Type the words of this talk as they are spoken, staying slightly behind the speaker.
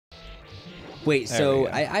Wait, There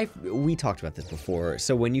so we we talked about this before.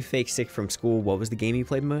 So when you fake sick from school, what was the game you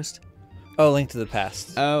played most? Oh, Link to the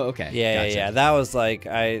Past. Oh, okay. Yeah, Gotcha. yeah. That was like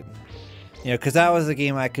because that was a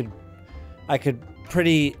game I could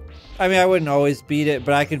pretty. I mean, I wouldn't always beat it,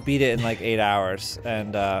 but I could beat it in like 8 hours.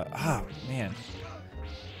 And oh man,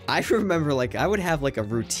 I remember like I would have like a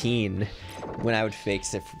routine when I would fake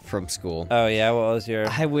sick from school. oh yeah. What was your?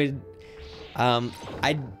 I would,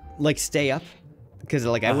 I'd like stay up because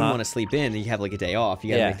like I wouldn't want to sleep in. You have like a day off.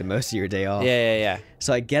 You gotta make the most of your day off. Yeah.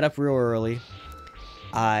 So I'd get up real early.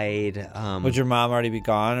 I'd Would your mom already be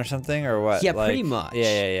gone or something, or what? Yeah, like, pretty much.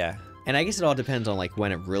 Yeah. And I guess it all depends on like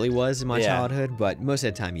when it really was in my childhood, but most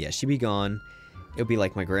of the time, yeah, she'd be gone. It would be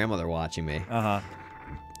like my grandmother watching me.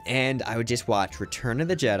 And I would just watch Return of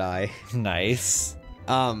the Jedi. Nice.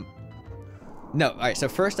 No, all right. So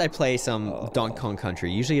first I play some Donkey Kong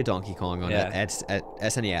Country, usually a Donkey Kong on at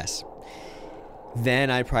SNES. Then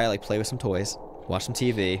I'd probably like play with some toys, watch some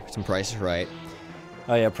TV, some Price is Right.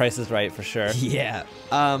 Oh yeah, Price is Right for sure. Yeah.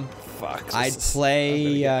 Fuck. I'd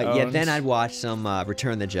play. Then I'd watch some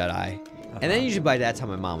Return of the Jedi, and then usually by that time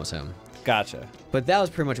my mom was home. Gotcha. But that was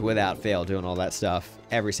pretty much without fail doing all that stuff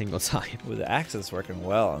every single time. Ooh, the axe is working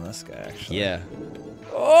well on this guy actually. Yeah.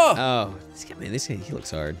 Oh. Oh, this guy, he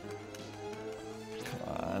looks hard. Come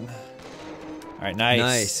on. All right, nice.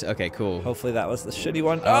 Nice. Okay, cool. Hopefully that was the shitty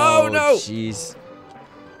one. Oh no! Jeez.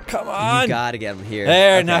 Come on. You gotta get him here.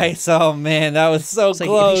 There, okay. Nice. Oh man, that was so it's like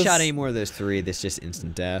close. if you shot any more of those three, that's just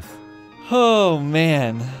instant death. Oh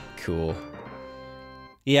man. Cool.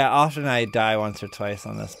 Yeah, often I die once or twice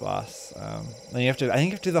on this boss. Then you have to. I think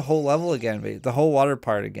you have to do the whole level again, the whole water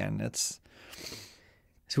part again. It's.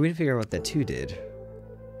 So we didn't figure out what that 2 did.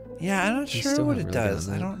 Yeah, I'm not sure what it really does.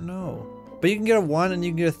 I don't know. But you can get a 1 and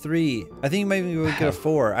you can get a 3. I think you might even get a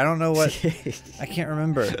 4. I don't know what. I can't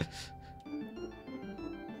remember.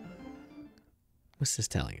 What's this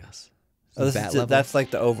telling us? Oh, that's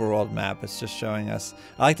like the overworld map. It's just showing us.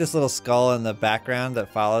 I like this little skull in the background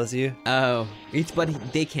that follows you. Oh,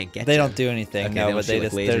 but they can't get. They don't do anything. Okay, no, but they're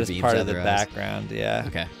just part of the eyes. background. Yeah.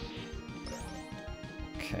 Okay.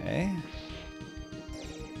 Okay.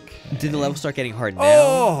 Did the level start getting hard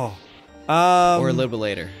now? Oh. Or a little bit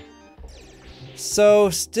later. So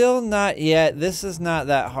still not yet. This is not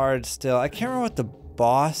that hard still. I can't remember what the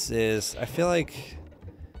boss is. I feel like.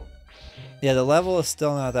 Yeah, the level is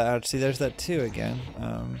still not that hard. See, there's that 2 again.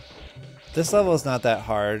 This level is not that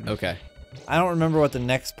hard. Okay. I don't remember what the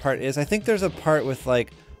next part is. I think there's a part with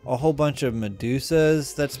like a whole bunch of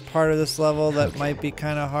Medusas that's part of this level that might be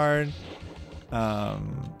kind of hard.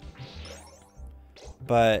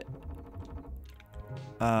 But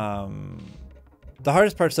the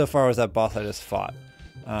hardest part so far was that boss I just fought.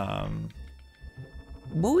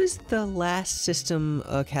 What was the last system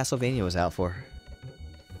CastleVania was out for?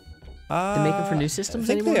 They make them for new systems I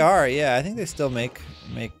think anymore? they are, yeah. I think they still make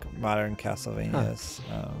modern Castlevanias.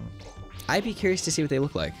 Huh. I'd be curious to see what they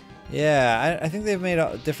look like. Yeah, I think they've made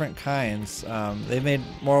different kinds. They've made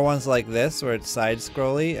more ones like this where it's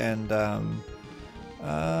side-scrolly, and I'm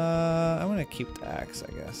going to keep the axe,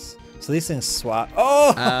 I guess. So these things swap.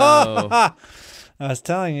 Oh! I was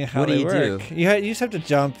telling you how they work. You just have to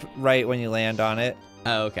jump right when you land on it.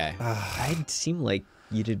 Oh, okay. It seemed like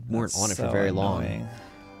you weren't on it for very long.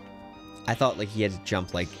 I thought like you had to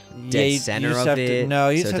jump like dead center of it. No,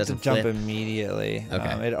 you so just have to jump flip. immediately.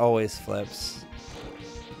 Okay. It always flips.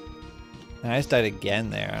 And I just died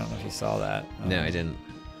again there. I don't know if you saw that. No, I didn't.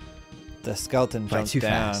 The skeleton jumped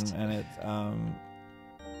down, and it,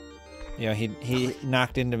 he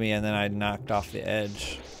knocked into me, and then I knocked off the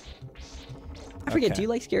edge. I forget. Do you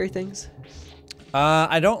like scary things?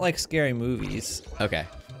 I don't like scary movies. Okay.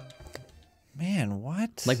 Man,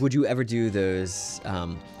 what? Like, would you ever do those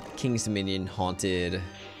King's Dominion haunted?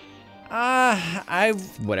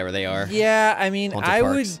 Whatever they are. Yeah, I mean,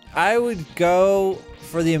 I would go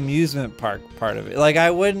for the amusement park part of it. Like,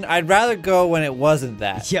 I'd rather go when it wasn't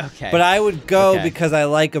that. Yeah, okay. But I would go because I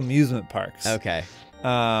like amusement parks. Okay.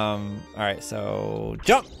 All right, so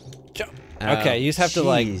jump. Okay, you just have to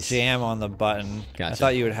like jam on the button. Gotcha. I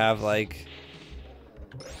thought you would have like.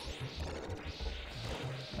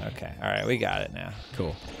 Okay, all right, we got it now.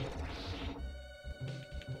 Cool.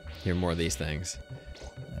 Hear more of these things.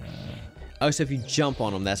 Oh, so if you jump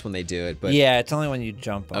on them, that's when they do it. But yeah, it's only when you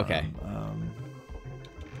jump on them.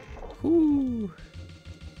 Whoo.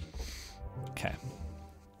 Okay.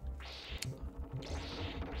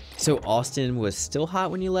 So Austin was still hot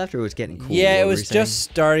when you left, or was it getting cool? Yeah, it was just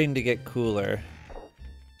starting to get cooler.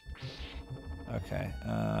 Okay,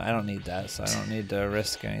 I don't need that, so I don't need to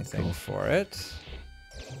risk anything for it.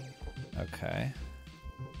 Okay.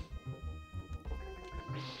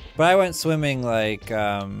 But I went swimming like,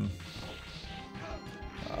 Oof.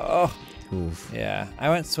 yeah. I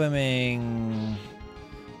went swimming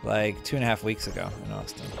like 2.5 weeks ago in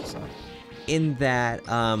Austin. So. In that,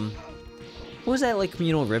 what was that, like,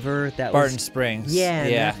 communal river? That Barton was... Springs. Yeah,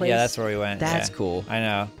 yeah, that place? yeah. That's where we went. That's yeah. cool. I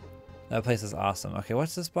know. That place is awesome. Okay,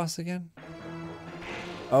 what's this boss again?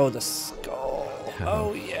 Oh, the skull.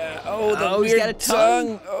 Oh yeah. Oh, the weird he's got a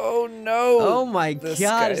tongue. Oh no. Oh my This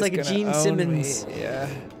god, it's guy's like a gonna Gene own Simmons. me. Yeah.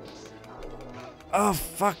 Oh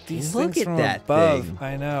fuck, these Look things at from that above. thing.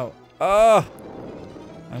 I know. Oh,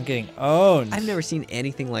 I'm getting owned. I've never seen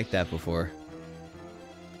anything like that before.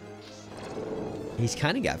 He's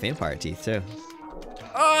kind of got vampire teeth too.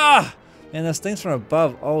 Ah! And those things from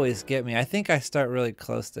above always get me. I think I start really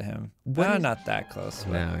close to him. No, not that close.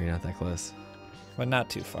 But, No, you're not that close. but not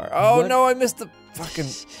too far. Oh What? no, I missed the fucking...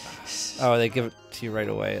 Oh, they give it to you right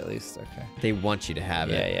away at least. Okay. They want you to have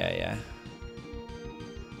Yeah, it. yeah, yeah.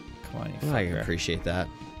 Come on, you Well, I can fucker. appreciate that.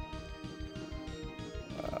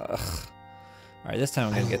 Ugh. All right, this time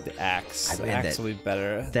I'm gonna get the axe. The man, axe will be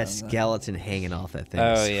better. That than skeleton hanging off that thing.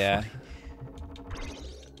 Oh is yeah. funny.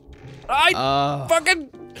 I fucking.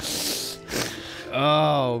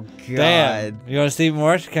 Oh god. Damn. You want to see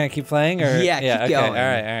more? Can I keep playing or? Yeah, keep okay. going. All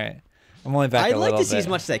right, all right. I'm only back I'd a like little to see bit. as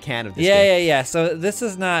much as I can of this Yeah, game. yeah, yeah. So this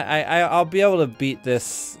is not. I'll be able to beat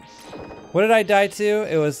this. What did I die to?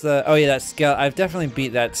 It was the. Oh yeah, that skull. I've definitely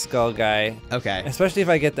beat that skull guy. Okay. Especially if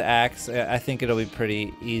I get the axe, I think it'll be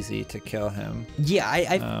pretty easy to kill him. Yeah,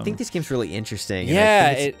 I think this game's really interesting. and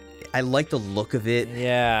Yeah, I like the look of it.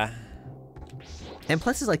 Yeah. And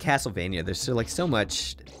plus, it's like Castlevania. There's so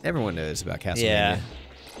much everyone knows about Castlevania. Yeah.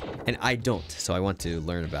 And I don't, so I want to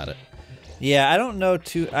learn about it. Yeah, I don't know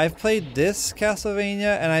too. I've played this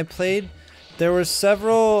Castlevania, and there were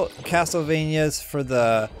several Castlevanias for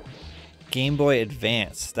the Game Boy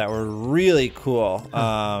Advance that were really cool.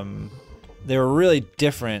 They were really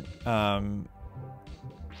different. I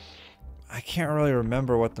can't really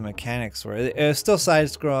remember what the mechanics were. It was still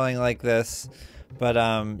side-scrolling like this, but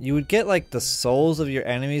you would get like the souls of your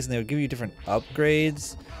enemies, and they would give you different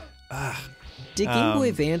upgrades. Did Game Boy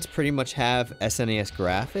Advance pretty much have SNES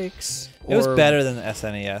graphics? It was better than the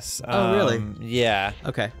SNES. Oh, really? Yeah.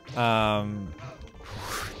 Okay. Damn.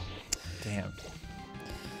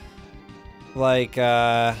 Like,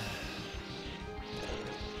 trying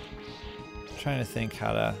to think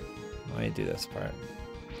how to... Let me do this part.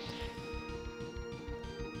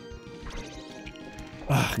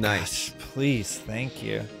 Oh, Nice. gosh, please, thank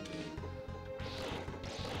you.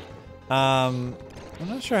 I'm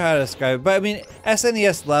not sure how to describe it, but I mean,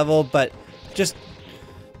 SNES level, but just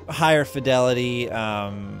higher fidelity. Is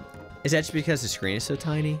that just because the screen is so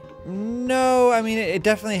tiny? No, I mean, it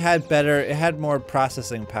definitely had better, it had more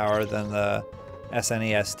processing power than the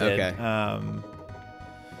SNES did. Okay.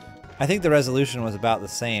 I think the resolution was about the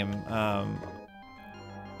same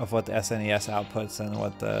of what the SNES outputs and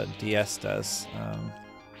what the DS does.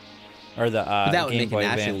 Or the But that would Game make it Boy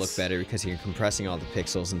naturally Advance. look better because you're compressing all the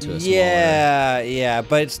pixels into a smaller... Yeah,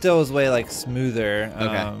 but it still was way like smoother.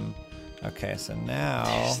 Okay. Okay, so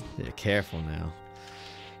now. You're careful now.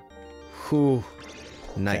 Whew.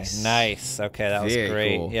 Nice. Okay, nice. Okay, that was Very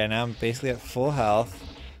great. cool. Yeah, now I'm basically at full health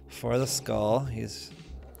for the skull. He's.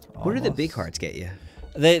 What do the almost- big hearts get you?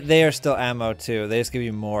 They are still ammo too. They just give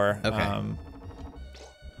you more. Okay.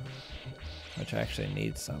 Which I actually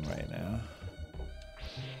need some right now.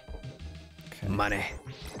 Okay. Money.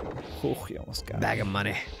 Ooh, you almost got Bag me. of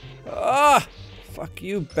money. Ah! Fuck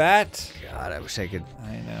you, bat. God, I wish I could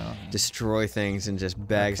I know. destroy things and just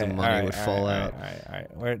bags Okay, of money alright, would fall out.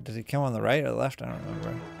 Alright. Where does he come on the right or the left? I don't remember.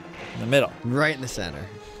 In the middle. Right in the center.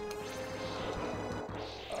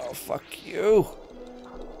 Oh, fuck you.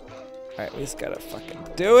 Alright, we just gotta fucking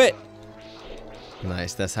do it.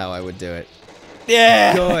 Nice, that's how I would do it.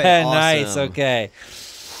 Yeah! Good, Nice, awesome. okay.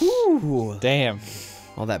 Whew. Damn.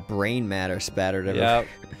 All that brain matter spattered everywhere. Yep.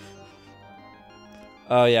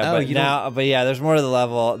 Oh yeah, Oh, but you now, but yeah, there's more to the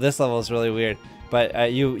level. This level is really weird,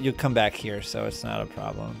 but you come back here, so it's not a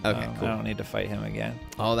problem. Okay, cool. I don't need to fight him again.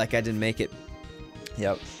 Oh, that guy didn't make it.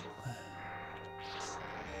 Yep.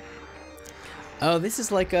 Oh, this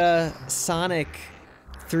is like a Sonic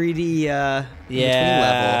 3D Yeah,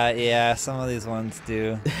 level. yeah. Some of these ones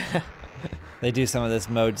do. They do some of this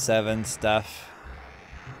Mode 7 stuff.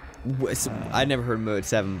 I never heard Mode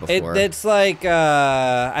 7 before. It's like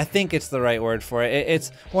I think it's the right word for it.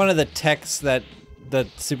 It's one of the techs that the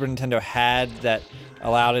Super Nintendo had that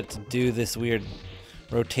allowed it to do this weird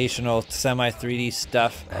rotational semi 3D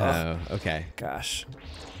stuff. Oh, okay. Gosh,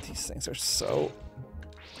 these things are so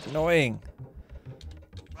annoying.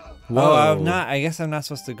 Whoa. Oh, I'm not. I guess I'm not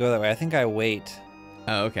supposed to go that way. I think I wait.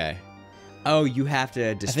 Oh, okay. Oh, you have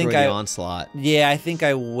to destroy the onslaught. Yeah, I think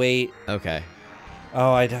I wait. Okay.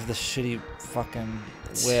 Oh, I'd have the shitty fucking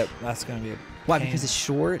whip. That's gonna be a Why? pain. Because it's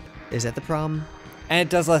short? Is that the problem? And it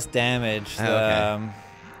does less damage. Oh, okay.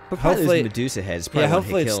 But hopefully, Medusa heads. Probably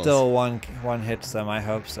hopefully it's kills. still one hits them. I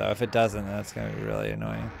hope so. If it doesn't, then it's gonna be really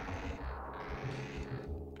annoying.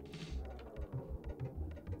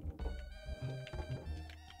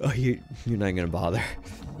 Oh, you're not gonna bother.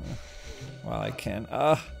 Well, I can.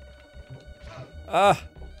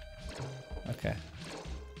 Okay.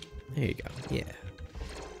 There you go. Yeah.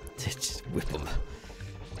 Just whip them.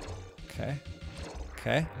 Okay.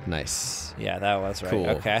 Okay. Nice. Yeah, that was right. Cool.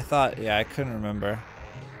 Okay, I thought. Yeah, I couldn't remember.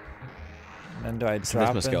 And then do I So drop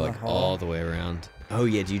this must in go the like hole? all the way around. Oh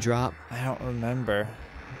yeah, do you drop? I don't remember.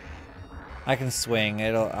 I can swing.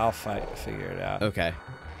 I'll figure it out. Okay.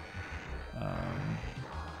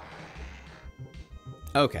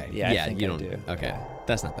 Okay. Yeah, Yeah, I think you I don't. do. Okay, Yeah.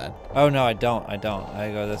 that's not bad. Oh no, I don't. I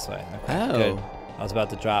go this way. Okay, Oh. good. I was about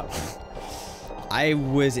to drop. I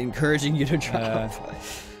was encouraging you to drop.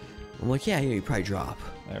 I'm like, yeah, you probably drop.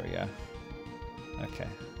 There we go. Okay.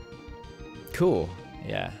 Cool.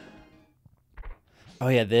 Yeah. Oh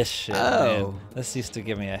yeah, this shit. Oh. Man. This used to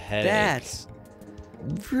give me a headache. That's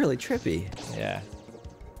really trippy. Yeah.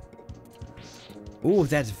 Ooh,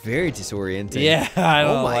 that's very disorienting. Yeah, I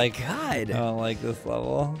don't oh my like. God. I don't like this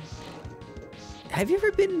level. Have you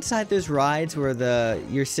ever been inside those rides where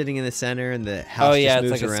you're sitting in the center and the house Yeah, just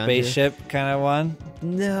moves it's like a around you? spaceship kind of one.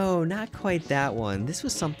 No, not quite that one. This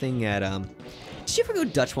was something at Did you ever go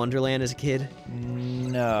Dutch Wonderland as a kid?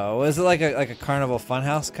 No, was it like a Carnival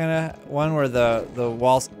Funhouse kind of one where the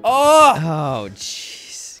walls? Oh! Oh,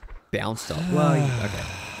 jeez, bounced off. Well, okay,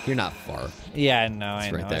 you're not far. Yeah, no,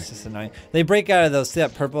 I know. right there. It's just annoying. They break out of those. See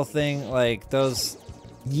that purple thing? Like those.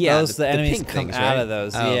 Yeah, the enemies pink come things, out right? of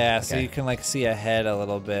those. Oh, yeah, okay. so you can like see ahead a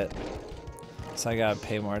little bit. So I gotta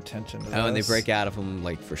pay more attention to those. Oh, and they break out of them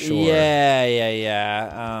like for sure.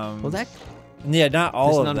 Yeah. Well, that. Yeah, not all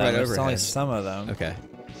There's of none them. right It's only overhead. some of them. Okay.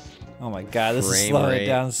 Oh my god, this is Frame slowing rate. it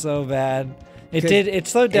down so bad. It Could- did. It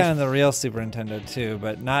slowed down in the real Super Nintendo too,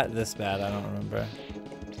 but not this bad. I don't remember.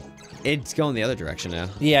 It's going the other direction now.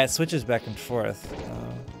 Yeah, it switches back and forth.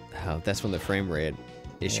 Oh, that's when the frame rate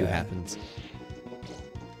issue Yeah. happens.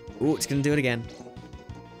 Ooh, it's gonna do it again.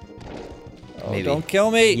 Oh, Maybe. don't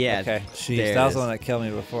kill me! Yeah, Okay, jeez, there that it was the is. one that killed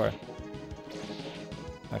me before.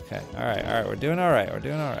 Okay, alright, we're doing alright,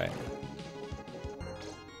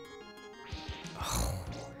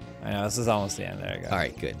 I know, this is almost the end. There we go. All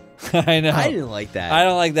right, good. I know. I didn't like that. I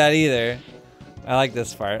don't like that either. I like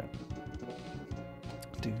this part.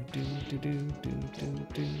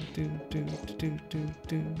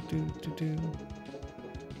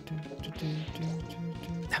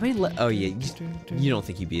 How many? Oh yeah, you don't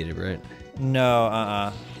think you beat it, right? No,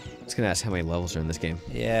 I was gonna ask how many levels are in this game.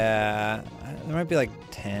 Yeah, there might be like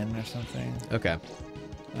 10 or something. Okay.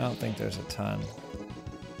 I don't think there's a ton.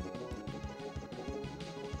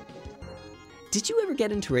 Did you ever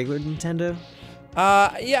get into regular Nintendo?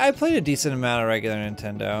 Yeah, I played a decent amount of regular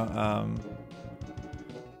Nintendo.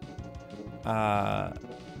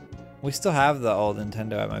 We still have the old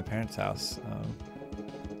Nintendo at my parents' house.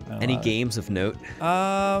 Any games of note?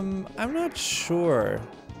 I'm not sure.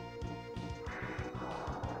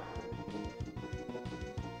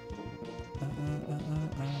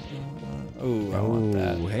 Ooh, I want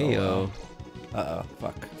that. Ooh, hey-o. Uh-oh.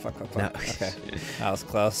 Fuck. No. Okay. That was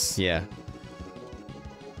close. Yeah.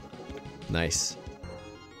 Nice.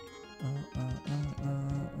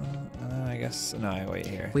 And then I guess... No, I wait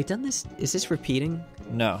here. Wait, is this repeating?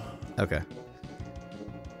 No. Okay.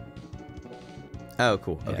 Oh,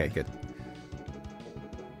 cool. Okay, Yeah. good.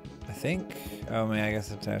 I think... Oh, man, I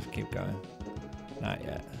guess I have to keep going. Not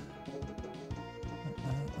yet.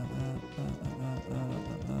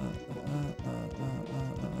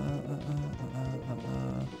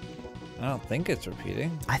 I don't think it's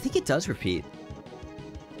repeating. I think it does repeat.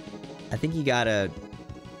 I think you gotta...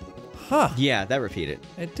 Huh. Yeah, that repeated.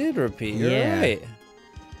 It did repeat. You're Yeah. right.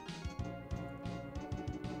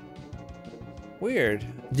 Weird.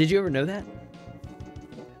 Did you ever know that?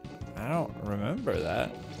 I don't remember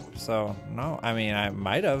that. So, no. I mean, I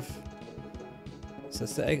might have. Is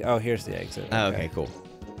this the egg? Oh, here's the exit. Oh, okay, cool.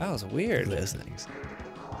 That was weird. Those things.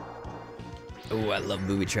 Oh, I love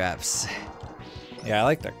booby traps. Yeah, I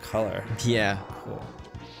like the color. Yeah. Cool.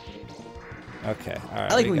 Okay, all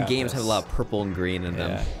right. I like we when got games this. have a lot of purple and green in Yeah.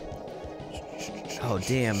 them. Oh,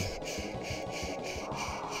 damn.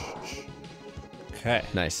 Okay.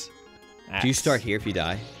 Nice. Do you Axe. start here if you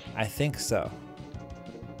die? I think so.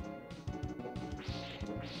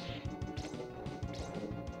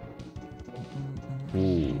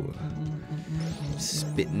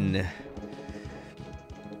 Spitting.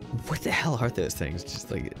 What the hell are those things?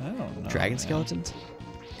 Just like I don't know, dragon man. skeletons?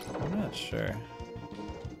 I'm not sure.